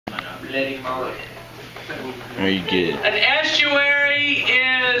letting out. Very good. An estuary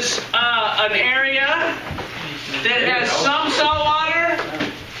is an area that has some salt water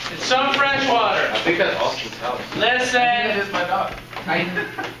and some fresh water. I think that's Austin's house. Listen. That is my dog.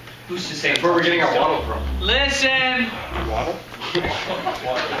 Who's to say? That's where we're getting our waddle from. Listen. Waddle?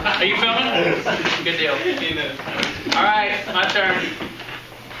 Are you filming? Good deal. All right, my turn.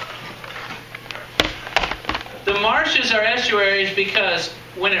 The marshes are estuaries because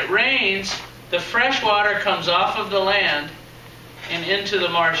when it rains, the fresh water comes off of the land and into the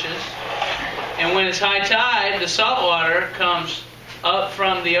marshes. And when it's high tide, the salt water comes up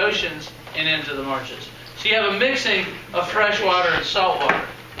from the oceans and into the marshes. So you have a mixing of fresh water and salt water.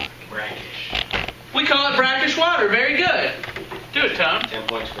 Brackish. We call it brackish water. Very good. Do it, Tom. 10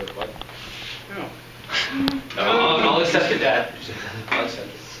 points for what? I'll accept it, Dad. I'll accept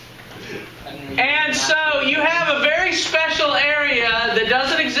it. And so you have a very special area that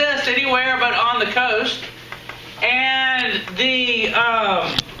doesn't exist anywhere but on the coast. And the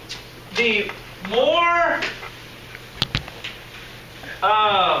more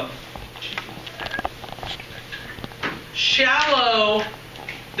shallow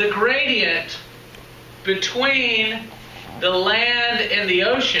the gradient between the land and the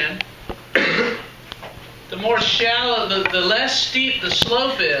ocean, the more shallow, the less steep the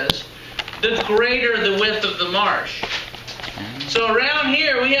slope is, the greater the width of the marsh. So around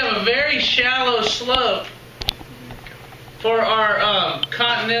here we have a very shallow slope for our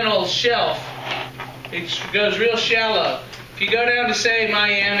continental shelf. It goes real shallow. If you go down to, say,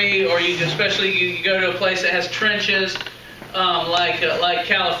 Miami, or you go to a place that has trenches like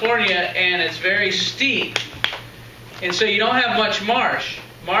California, and it's very steep, and so you don't have much marsh.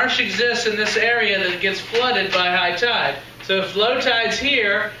 Marsh exists in this area that gets flooded by high tide. So if low tide's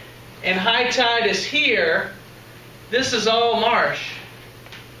here and high tide is here, this is all marsh.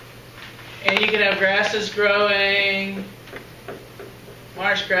 And you can have grasses growing,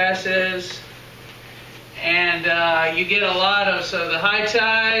 marsh grasses, and you get a lot of, so the high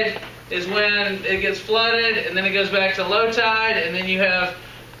tide is when it gets flooded, and then it goes back to low tide, and then you have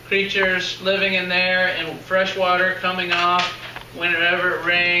creatures living in there and fresh water coming off whenever it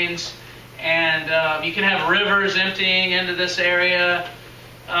rains, and you can have rivers emptying into this area.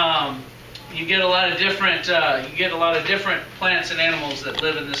 You get a lot of different plants and animals that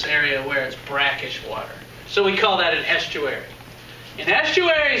live in this area where it's brackish water. So we call that an estuary. And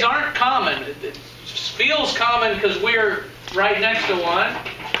estuaries aren't common. It feels common because we're right next to one.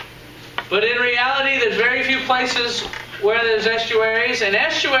 But in reality, there's very few places where there's estuaries. And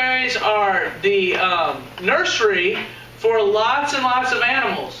estuaries are the nursery for lots and lots of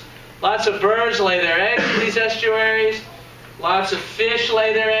animals. Lots of birds lay their eggs in these estuaries. Lots of fish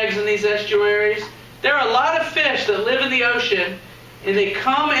lay their eggs in these estuaries. There are a lot of fish that live in the ocean, and they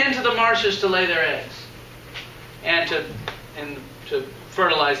come into the marshes to lay their eggs. And to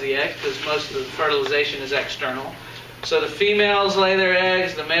fertilize the egg, because most of the fertilization is external. So the females lay their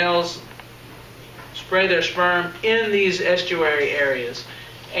eggs, the males spray their sperm in these estuary areas.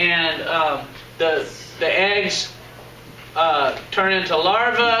 And the eggs turn into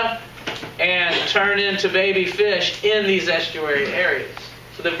larvae and turn into baby fish in these estuary areas.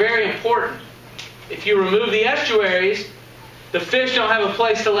 So they're very important. If you remove the estuaries, the fish don't have a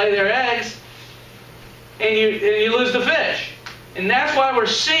place to lay their eggs, and you lose the fish. And that's why we're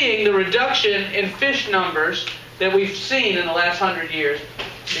seeing the reduction in fish numbers that we've seen in the last 100 years,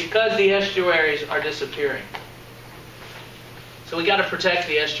 because the estuaries are disappearing. So we got to protect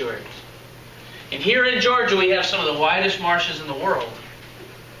the estuaries. And here in Georgia, we have some of the widest marshes in the world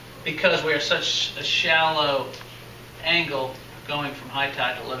because we are such a shallow angle going from high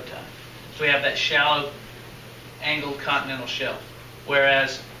tide to low tide. So we have that shallow angled continental shelf.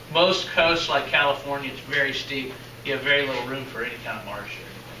 Whereas most coasts like California, it's very steep. You have very little room for any kind of marsh or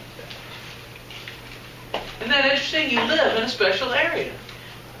anything like that. Isn't that interesting? You live in a special area.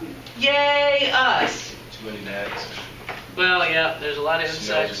 Yay, us! Too many gnats. Well, yeah, there's a lot of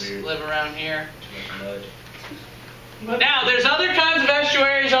insects live around here. Too much mud. Now, there's other kinds of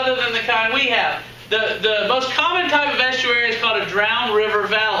estuaries other than the kind we have. The most common type of estuary is called a drowned river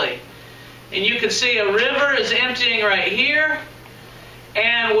valley. And you can see a river is emptying right here.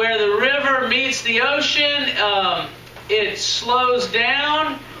 And where the river meets the ocean, it slows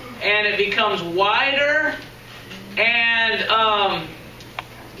down and it becomes wider. And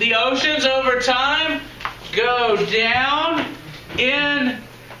the oceans over time go down in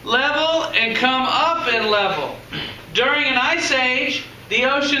level and come up in level. During an ice age, the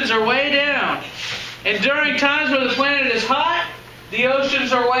oceans are way down. And during times where the planet is hot, the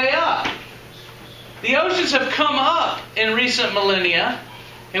oceans are way up. The oceans have come up in recent millennia,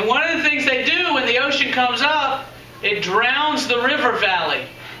 And one of the things they do when the ocean comes up, it drowns the river valley.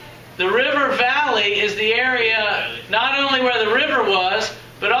 The river valley is the area not only where the river was,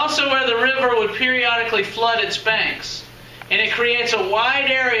 but also where the river would periodically flood its banks. And it creates a wide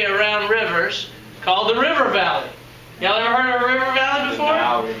area around rivers called the river valley. Y'all ever heard of a river valley before?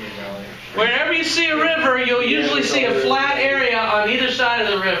 Wherever you see a river, you'll usually see a flat area on either side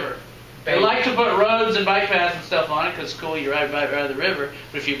of the river. They like to put roads and bike paths and stuff on it because it's cool, you ride by the river.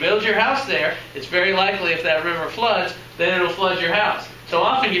 But if you build your house there, it's very likely if that river floods, then it'll flood your house. So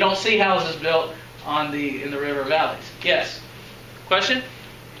often you don't see houses built in the river valleys. Yes? Question?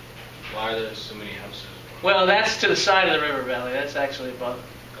 Why are there so many houses? Well, that's to the side of the river valley. That's actually above it.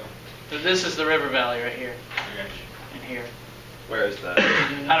 So this is the river valley right here. And here. Where is that?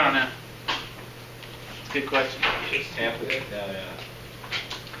 I don't know. It's a good question. Tampa. Yeah.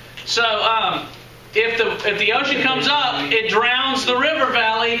 So, if the ocean comes up, it drowns the river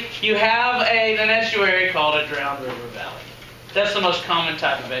valley. You have an estuary called a drowned river valley. That's the most common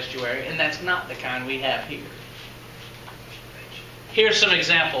type of estuary, and that's not the kind we have here. Here's some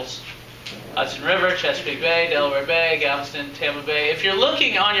examples. Hudson River, Chesapeake Bay, Delaware Bay, Galveston, Tampa Bay. If you're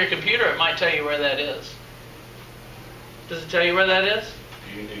looking on your computer, it might tell you where that is. Does it tell you where that is?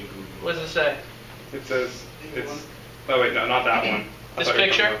 What does it say? It says it's. Oh wait, no, not that one. This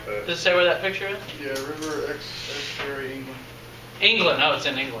picture? Does it say where that picture is? Yeah, River Estuary, England. England. Oh, it's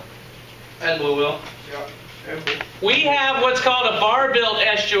in England. And Louisville. Yeah. We have what's called a bar-built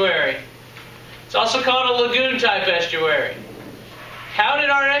estuary. It's also called a lagoon-type estuary. How did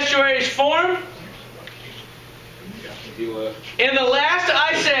our estuaries form? In the last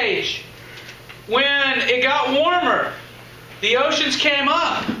ice age, when it got warmer, the oceans came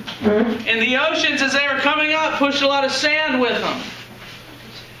up. And the oceans, as they were coming up, pushed a lot of sand with them.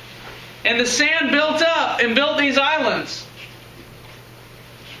 And the sand built up and built these islands.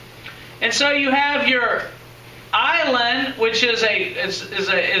 And so you have your island, which is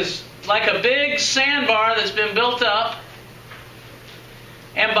like a big sandbar that's been built up.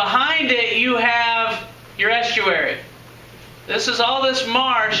 And behind it you have your estuary. This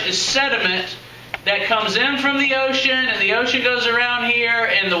marsh is sediment that comes in from the ocean, and the ocean goes around here,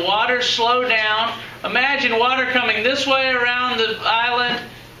 and the waters slow down. Imagine water coming this way around the island,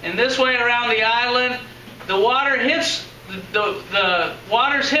 and this way around the island. The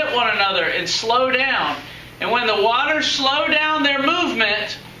waters hit one another and slow down. And when the waters slow down their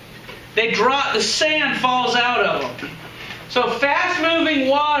movement, the sand falls out of them. So fast-moving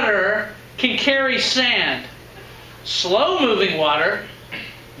water can carry sand. Slow-moving water,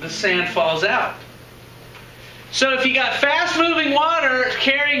 the sand falls out. So if you got fast-moving water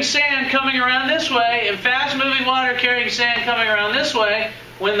carrying sand coming around this way, and fast-moving water carrying sand coming around this way,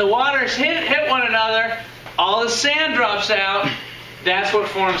 when the waters hit one another, all the sand drops out. That's what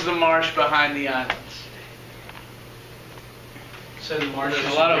forms the marsh behind the islands. So the marsh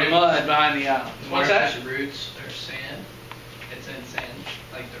There's a lot of mud behind the islands. What's that? The roots are sand. It's in sand,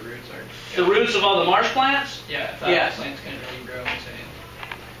 like the roots are. The roots of all the marsh plants? Yeah. Yes. Plants can't really grow in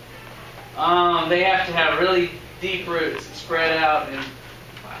sand. They have to have really deep roots that spread out, and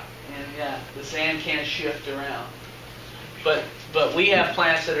yeah, the sand can't shift around. But we have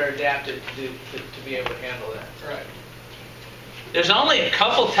plants that are adapted to be able to handle that. Right. There's only a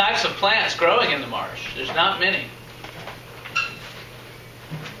couple types of plants growing in the marsh. There's not many.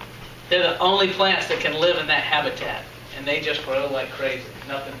 They're the only plants that can live in that habitat, and they just grow like crazy.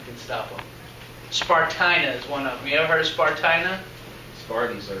 Nothing can stop them. Spartina is one of them. You ever heard of Spartina?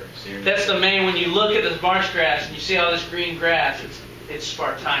 Spartans are serious. That's the main, when you look at this marsh grass and you see all this green grass, it's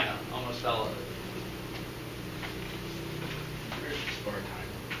Spartina, almost all of it.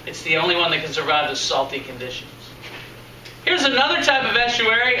 It's the only one that can survive the salty conditions. Here's another type of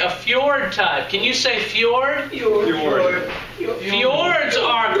estuary, a fjord type. Can you say fjord? Fjord. Fjords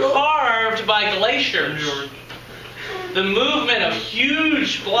are carved by glaciers. The movement of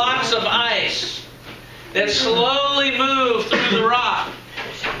huge blocks of ice that slowly move through the rock.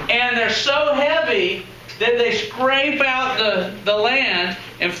 And they're so heavy that they scrape out the land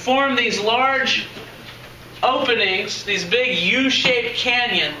and form these large openings, these big U-shaped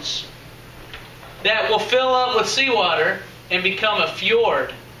canyons that will fill up with seawater and become a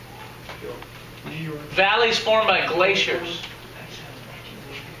fjord. Valleys formed by glaciers.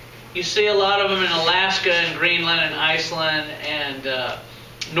 You see a lot of them in Alaska and Greenland and Iceland and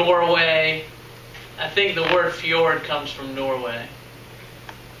Norway. I think the word fjord comes from Norway.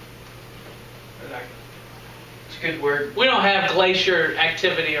 It's a good word. We don't have glacier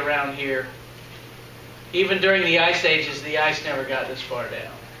activity around here. Even during the ice ages, the ice never got this far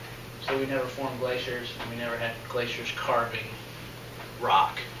down. So we never formed glaciers, and we never had glaciers carving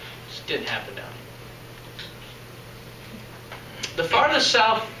rock. Just didn't happen down here. The farthest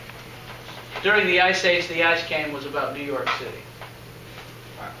south during the Ice Age the ice came was about New York City.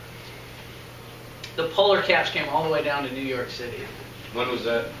 The polar caps came all the way down to New York City. When was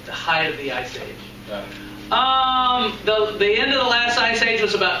that? The height of the Ice Age. The end of the last Ice Age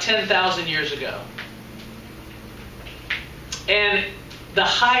was about 10,000 years ago. And the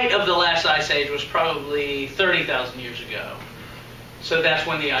height of the last Ice Age was probably 30,000 years ago. So that's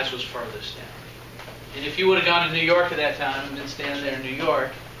when the ice was furthest down. And if you would have gone to New York at that time and been standing there in New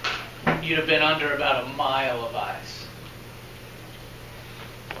York, you'd have been under about a mile of ice.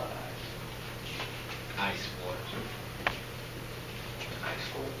 Ice water.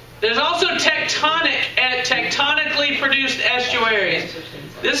 There's also tectonically produced estuaries.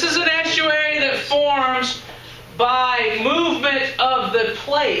 This is an estuary that forms by movement of the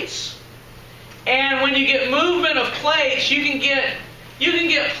plates. And when you get movement of plates, you can get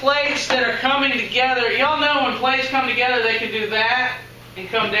plates that are coming together. Y'all know when plates come together, they can do that and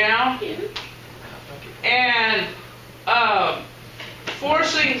come down. And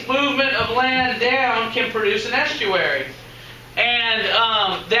forcing movement of land down can produce an estuary. And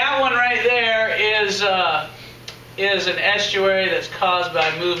that one right there is an estuary that's caused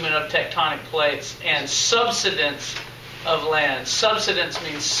by movement of tectonic plates and subsidence of land. Subsidence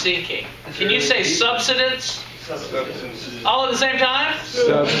means sinking. Can you say subsidence? Substance. All at the same time?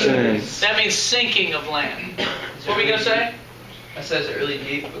 Substance. That means sinking of land. What were we going to say? That says it really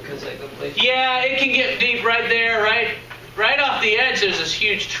deep because like the place. Yeah, it can get deep right there, right off the edge. There's this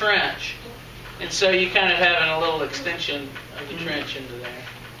huge trench, and so you kind of having a little extension of the trench into there.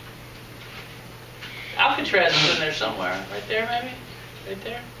 Alcatraz is in there somewhere, right there, maybe, right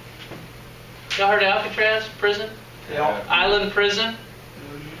there. Y'all heard of Alcatraz prison? Yeah. Island prison.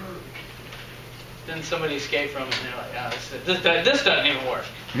 Then somebody escaped from it, and they're like, "Oh, this doesn't even work."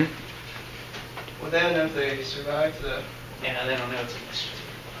 Well, they don't know if they survived the. Yeah, they don't know. It's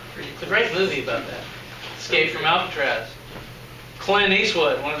a great movie about that. Escape from Alcatraz. Clint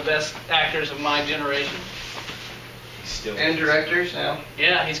Eastwood, one of the best actors of my generation. And directors now.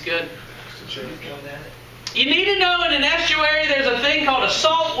 Yeah, he's good. Sure. You need to know in an estuary there's a thing called a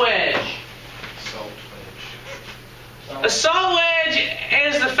salt wedge. A salt wedge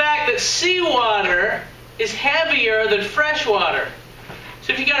is the fact that seawater is heavier than fresh water.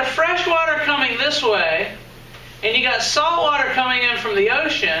 So if you got a fresh water coming this way, and you got salt water coming in from the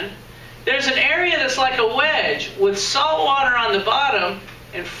ocean, there's an area that's like a wedge with salt water on the bottom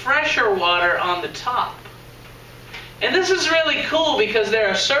and fresher water on the top. And this is really cool because there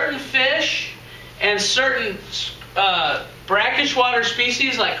are certain fish and certain brackish water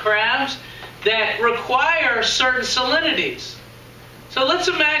species like crabs that require certain salinities. So let's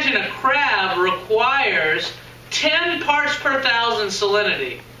imagine a crab requires 10 parts per thousand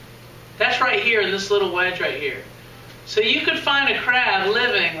salinity. That's right here in this little wedge right here. So you could find a crab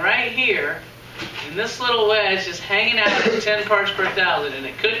living right here in this little wedge just hanging out at 10 parts per thousand, and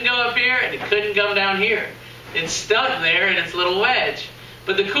it couldn't go up here and it couldn't come down here. It's stuck there in its little wedge.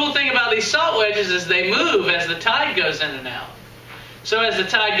 But the cool thing about these salt wedges is they move as the tide goes in and out. So as the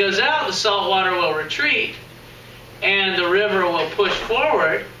tide goes out, the salt water will retreat and the river will push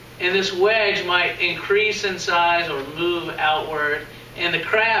forward, and this wedge might increase in size or move outward, and the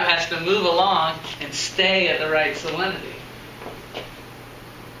crab has to move along and stay at the right salinity.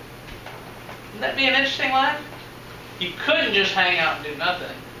 Wouldn't that be an interesting life? You couldn't just hang out and do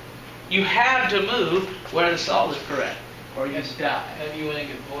nothing. You had to move where the salt was correct, or you'd die. Maybe you wouldn't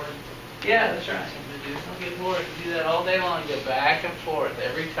get bored. Yeah, that's right. Don't get bored. You can do that all day long. Go back and forth.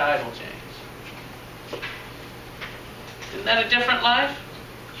 Every tide will change. Isn't that a different life?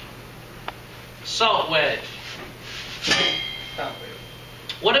 Salt wedge.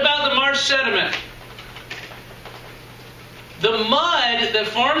 What about the marsh sediment? The mud that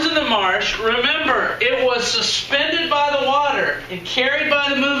forms in the marsh, remember, it was suspended by the water and carried by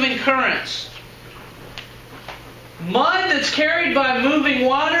the moving currents. Mud that's carried by moving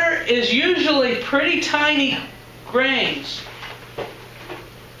water is usually pretty tiny grains.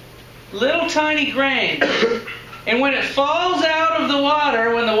 Little tiny grains. And when it falls out of the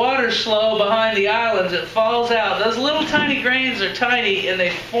water, when the water's slow behind the islands, it falls out. Those little tiny grains are tiny and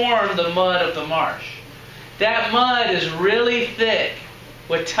they form the mud of the marsh. That mud is really thick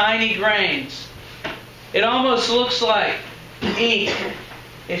with tiny grains. It almost looks like ink.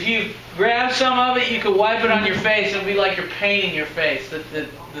 If you grab some of it, you could wipe it on your face. It'll be like you're painting your face.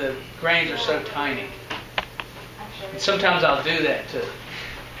 The grains are so tiny. And sometimes I'll do that to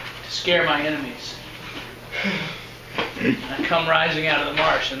scare my enemies. I come rising out of the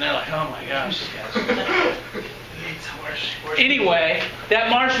marsh, and they're like, "Oh my gosh, this guy's Anyway, that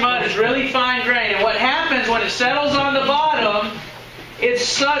marsh mud is really fine grained, and what happens when it settles on the bottom,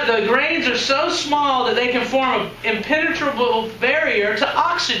 the grains are so small that they can form an impenetrable barrier to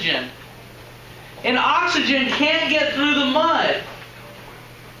oxygen. And oxygen can't get through the mud.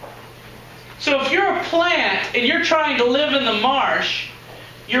 So if you're a plant and you're trying to live in the marsh,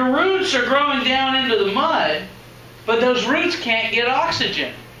 your roots are growing down into the mud, but those roots can't get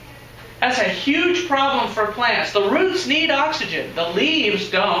oxygen. That's a huge problem for plants. The roots need oxygen. The leaves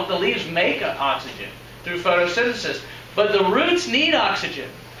don't. The leaves make oxygen through photosynthesis. But the roots need oxygen.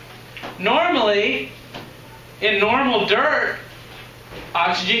 Normally, in normal dirt,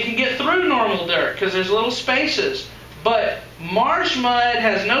 oxygen can get through normal dirt because there's little spaces. But marsh mud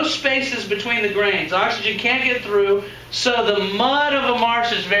has no spaces between the grains. Oxygen can't get through, so the mud of a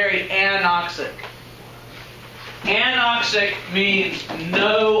marsh is very anoxic. Anoxic means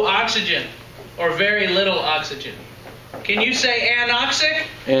no oxygen, or very little oxygen. Can you say anoxic?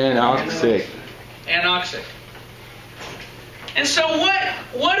 Anoxic. Anoxic. And so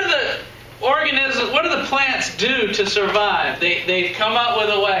what do the organisms, what do the plants do to survive? They've come up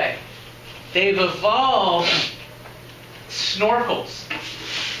with a way. They've evolved snorkels.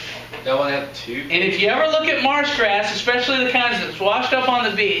 That one have two. And if you ever look at marsh grass, especially the kinds that's washed up on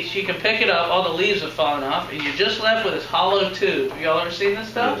the beach, you can pick it up, all the leaves have fallen off, and you're just left with this hollow tube. Have y'all ever seen this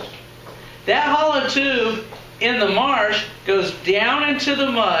stuff? Yes. That hollow tube in the marsh goes down into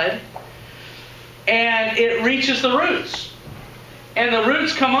the mud, and it reaches the roots. And the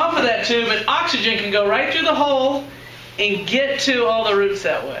roots come off of that tube, and oxygen can go right through the hole and get to all the roots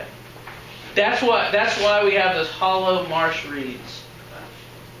that way. That's why we have this hollow marsh reeds.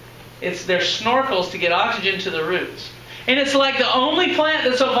 They're snorkels to get oxygen to the roots. And it's like the only plant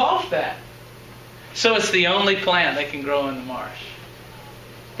that's evolved that. So it's the only plant that can grow in the marsh.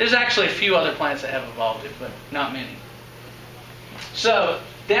 There's actually a few other plants that have evolved it, but not many. So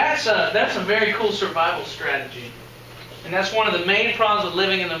that's a very cool survival strategy. And that's one of the main problems with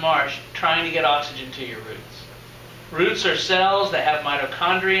living in the marsh, trying to get oxygen to your roots. Roots are cells that have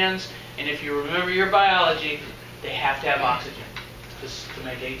mitochondrions, and if you remember your biology, they have to have oxygen to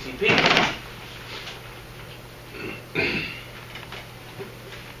make ATP.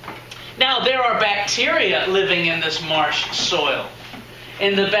 Now, there are bacteria living in this marsh soil.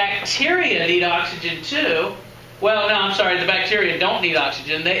 And the bacteria need oxygen too. Well, no, I'm sorry, the bacteria don't need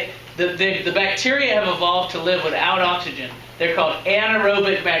oxygen. The bacteria have evolved to live without oxygen. They're called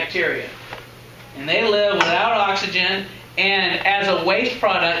anaerobic bacteria. And they live without oxygen, and as a waste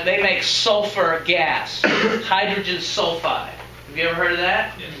product, they make sulfur gas, hydrogen sulfide. Have you ever heard of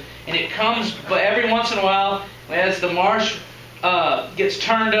that? Yes. And it comes, but every once in a while, as the marsh gets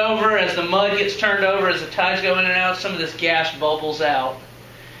turned over, as the mud gets turned over, as the tides go in and out, some of this gas bubbles out.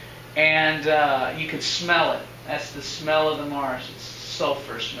 And you can smell it. That's the smell of the marsh. It's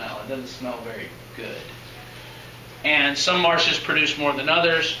sulfur smell. It doesn't smell very good. And some marshes produce more than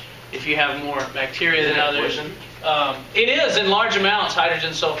others. If you have more bacteria than others. It is, in large amounts,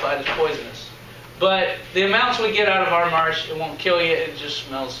 hydrogen sulfide is poisonous. But the amounts we get out of our marsh, it won't kill you. It just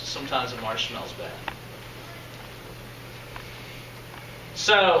smells, sometimes the marsh smells bad.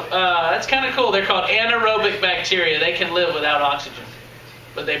 So that's kind of cool. They're called anaerobic bacteria. They can live without oxygen,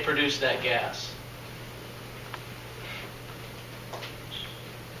 but they produce that gas.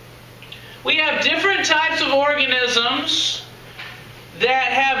 We have different types of organisms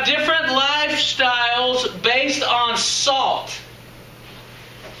that have different lifestyles based on salt.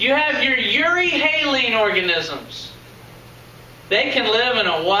 You have your euryhaline organisms. They can live in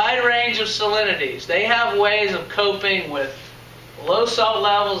a wide range of salinities. They have ways of coping with low salt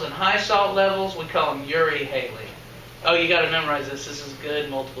levels and high salt levels. We call them euryhaline. Oh, you got to memorize this. This is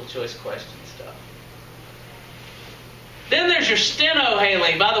good multiple choice question stuff. Then there's your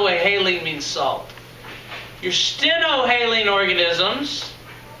stenohaline. By the way, haline means salt. Your stenohaline organisms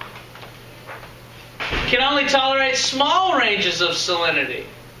can only tolerate small ranges of salinity.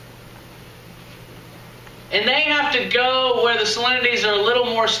 And they have to go where the salinities are a little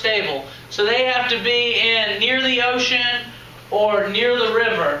more stable. So they have to be near the ocean or near the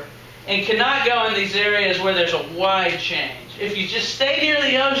river, and cannot go in these areas where there's a wide change. If you just stay near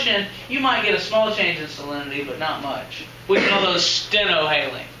the ocean, you might get a small change in salinity, but not much. We call those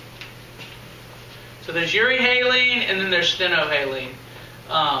stenohaline. So there's euryhaline, and then there's stenohaline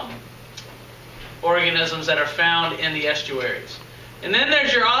organisms that are found in the estuaries. And then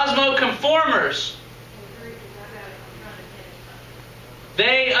there's your osmoconformers.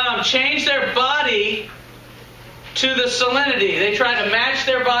 They change their body to the salinity. They try to match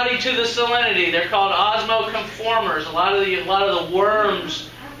their body to the salinity. They're called osmoconformers. A lot of the worms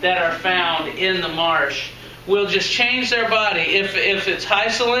that are found in the marsh will just change their body. If it's high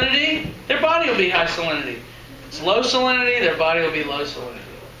salinity, their body will be high salinity. If it's low salinity, their body will be low salinity.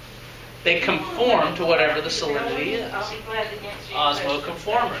 They conform to whatever the salinity is.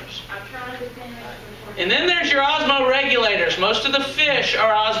 Osmoconformers. And then there's your osmoregulators. Most of the fish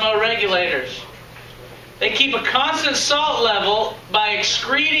are osmoregulators. They keep a constant salt level by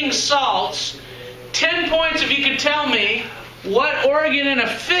excreting salts. 10 points if you could tell me what organ in a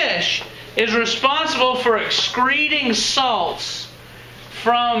fish is responsible for excreting salts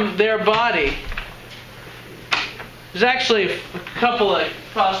from their body. There's actually a couple of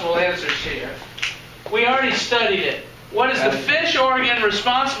possible answers here. We already studied it. What is the fish organ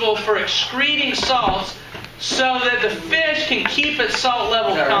responsible for excreting salts so that the fish can keep its salt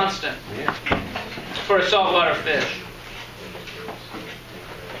level constant for a saltwater fish?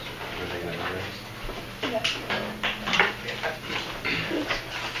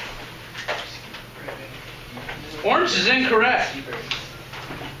 Orange is incorrect.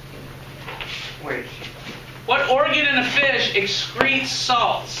 Wait. What organ in a fish excretes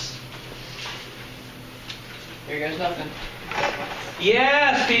salts? Here goes nothing.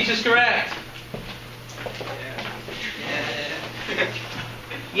 Yes, Peach is correct.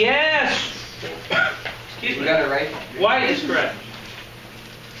 Yes. Excuse We me. got it right. White is correct.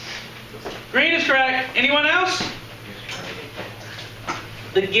 Green is correct. Anyone else?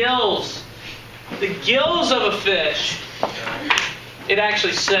 The gills. The gills of a fish. It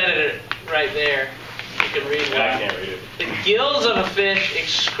actually said it right there. You can read it. I can't read it. The gills of a fish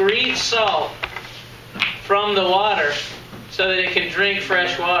excrete salt from the water so that it can drink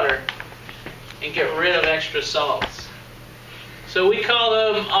fresh water and get rid of extra salts. So we call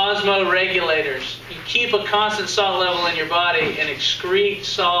them osmoregulators. You keep a constant salt level in your body and excrete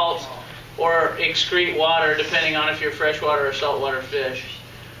salt or excrete water, depending on if you're freshwater or saltwater fish.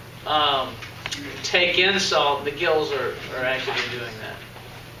 Take in salt. The gills are actively doing that.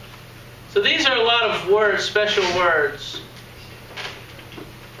 So these are a lot of words, special words,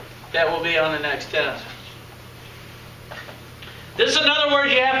 that will be on the next test. This is another word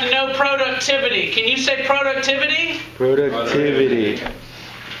you have to know, productivity. Can you say productivity? Productivity.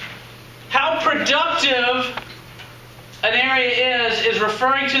 How productive an area is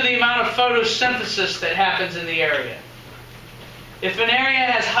referring to the amount of photosynthesis that happens in the area. If an area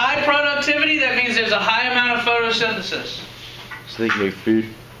has high productivity, that means there's a high amount of photosynthesis. So they can make food.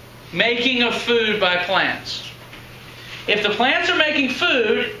 Making of food by plants. If the plants are making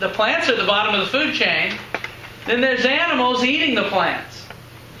food, the plants are at the bottom of the food chain, then there's animals eating the plants.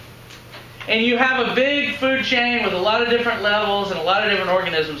 And you have a big food chain with a lot of different levels and a lot of different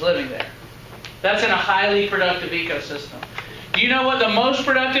organisms living there. That's in a highly productive ecosystem. Do you know what the most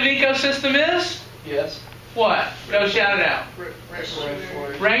productive ecosystem is? Yes. What? Go shout it out.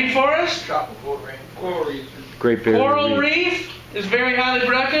 Rainforest. Rainforest? Tropical rainforest. Great Barrier Coral Reef. reef is very highly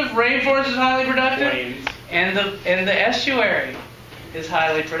productive. Rainforest is highly productive. Plains. And the estuary is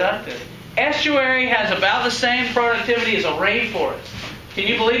highly productive. Estuary has about the same productivity as a rainforest. Can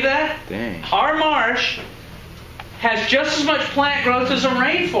you believe that? Dang. Our marsh has just as much plant growth as a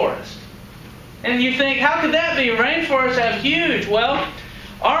rainforest. And you think, how could that be? Rainforests have huge. Well,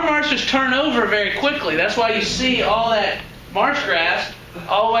 our marshes turn over very quickly. That's why you see all that marsh grass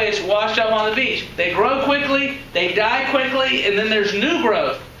always washed up on the beach. They grow quickly, they die quickly, and then there's new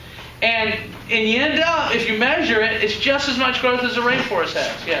growth. And you end up, if you measure it, it's just as much growth as a rainforest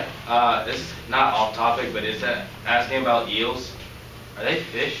has. Yeah. This is not off topic, but is that asking about eels? Are they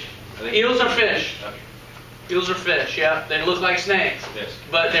fish? Eels are fish. Okay. Eels are fish. Yeah. They look like snakes, Yes.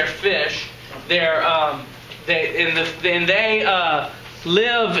 but they're fish. They're they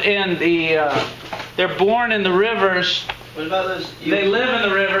live in the. They're born in the rivers. What about those? They live in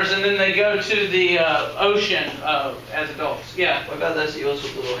the rivers and then they go to the ocean as adults. Yeah. What about those eels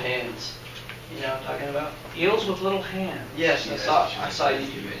with little hands? You know what I'm talking about? Eels with little hands. Yes, I saw a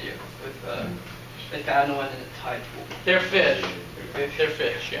YouTube video with they found one in a tide pool. They're fish. They're fish. They're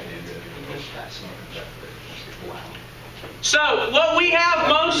fish. Yeah. That's wow. So what we have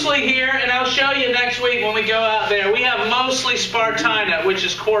mostly here, and I'll show you next week when we go out there, we have mostly Spartina, which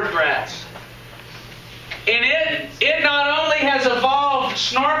is cordgrass. And it not only has evolved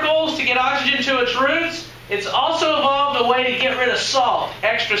snorkels to get oxygen to its roots, it's also evolved a way to get rid of salt,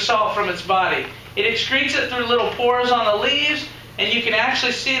 extra salt from its body. It excretes it through little pores on the leaves, and you can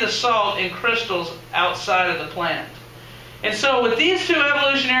actually see the salt in crystals outside of the plant. And so with these two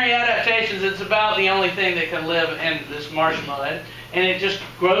evolutionary adaptations, it's about the only thing that can live in this marsh mud, and it just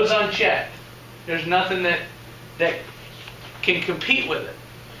grows unchecked. There's nothing that can compete with it.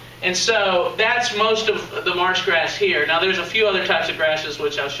 And so that's most of the marsh grass here. Now there's a few other types of grasses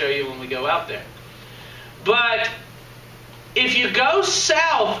which I'll show you when we go out there. But if you go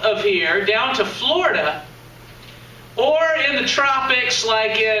south of here, down to Florida, or in the tropics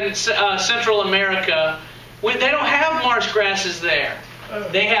like in Central America, they don't have marsh grasses there.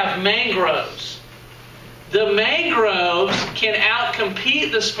 They have mangroves. The mangroves can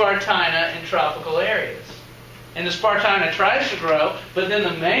outcompete the Spartina in tropical areas. And the Spartina tries to grow, but then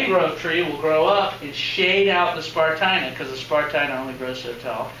the mangrove tree will grow up and shade out the Spartina, because the Spartina only grows so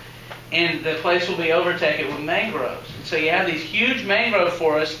tall. And the place will be overtaken with mangroves. And so you have these huge mangrove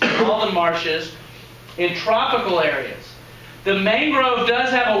forests in all the marshes in tropical areas. The mangrove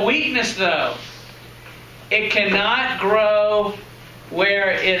does have a weakness, though. It cannot grow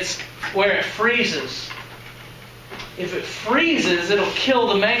where it freezes. If it freezes, it'll kill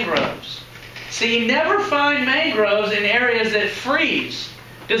the mangroves. So you never find mangroves in areas that freeze.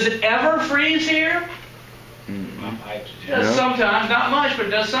 Does it ever freeze here? It does sometimes, not much, but it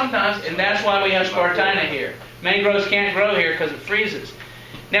does sometimes, and that's why we have Spartina here. Mangroves can't grow here because it freezes.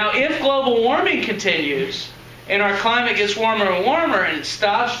 Now, if global warming continues, and our climate gets warmer and warmer, and it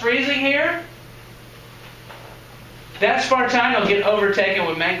stops freezing here, that Spartina will get overtaken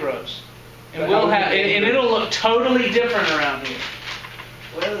with mangroves. And it'll look totally different around here.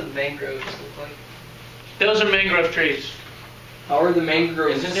 What do the mangroves look like? Those are mangrove trees. How are the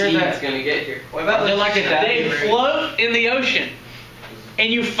mangrove seeds going to get here? What about They float in the ocean.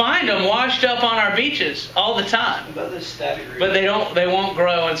 And you find them washed up on our beaches all the time. What about the stabby roots? But they won't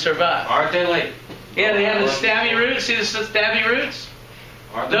grow and survive. Aren't they like... Yeah, they have the stabby roots. See the stabby roots?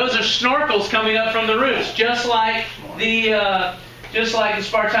 Those are snorkels coming up from the roots, just like the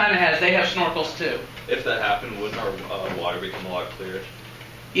Spartina has. They have snorkels too. If that happened, wouldn't our water become a lot clearer?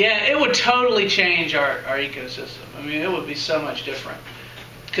 Yeah, it would totally change our ecosystem. I mean, it would be so much different.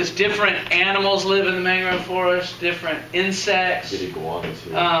 Because different animals live in the mangrove forest, different insects. Get iguanas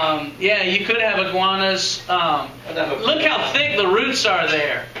here. Yeah, you could have iguanas. Look how thick the roots are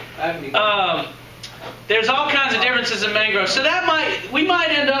there. There's all kinds of differences in mangroves. So we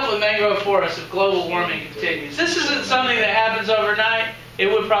might end up with mangrove forests if global warming continues. This isn't something that happens overnight.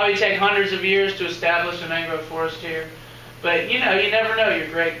 It would probably take hundreds of years to establish a mangrove forest here. But you never know. Your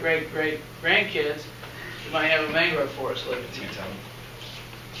great-great-great-grandkids, you might have a mangrove forest living here.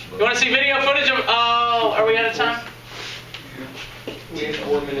 You want to see video footage of... Oh, are we out of time? We have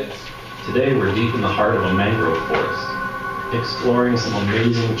 4 minutes. Today we're deep in the heart of a mangrove forest, exploring some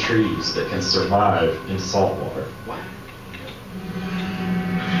amazing trees that can survive in salt water.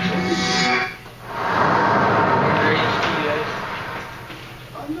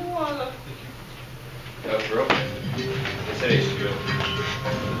 Underwater. That was real? They said H2O.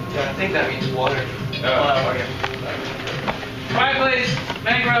 Yeah, I think that means water. Oh, okay. Quiet, please.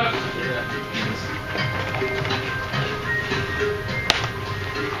 Mangrove.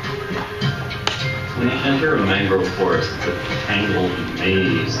 When you enter a mangrove forest, it's a tangled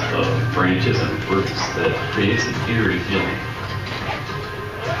maze of branches and roots that creates an eerie feeling.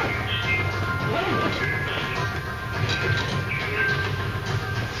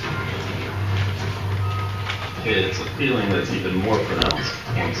 It's a feeling that's even more pronounced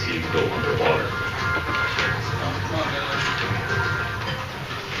once you go underwater.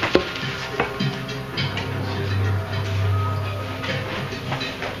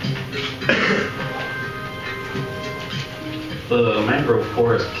 The mangrove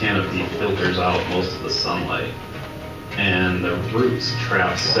forest canopy filters out most of the sunlight, and the roots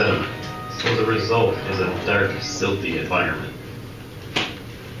trap sediment, so the result is a dark, silty environment.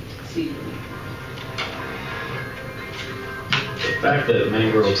 The fact that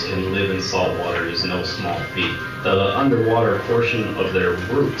mangroves can live in salt water is no small feat. The underwater portion of their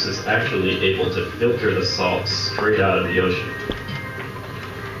roots is actually able to filter the salt straight out of the ocean.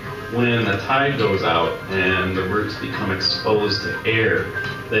 When the tide goes out and the roots become exposed to air,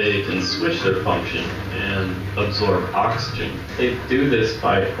 they can switch their function and absorb oxygen. They do this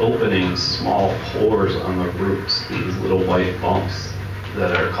by opening small pores on the roots, these little white bumps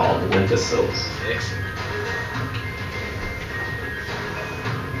that are called lenticels.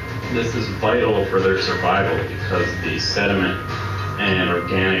 This is vital for their survival because the sediment and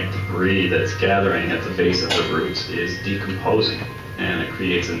organic debris that's gathering at the base of the roots is decomposing, and it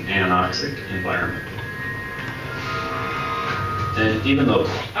creates an anoxic environment. And even though...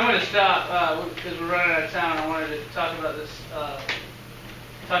 I'm going to stop because we're running out of time. I wanted to talk about this,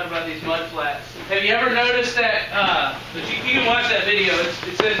 these mud flats. Have you ever noticed that, but you can watch that video,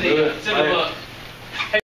 it's in the book.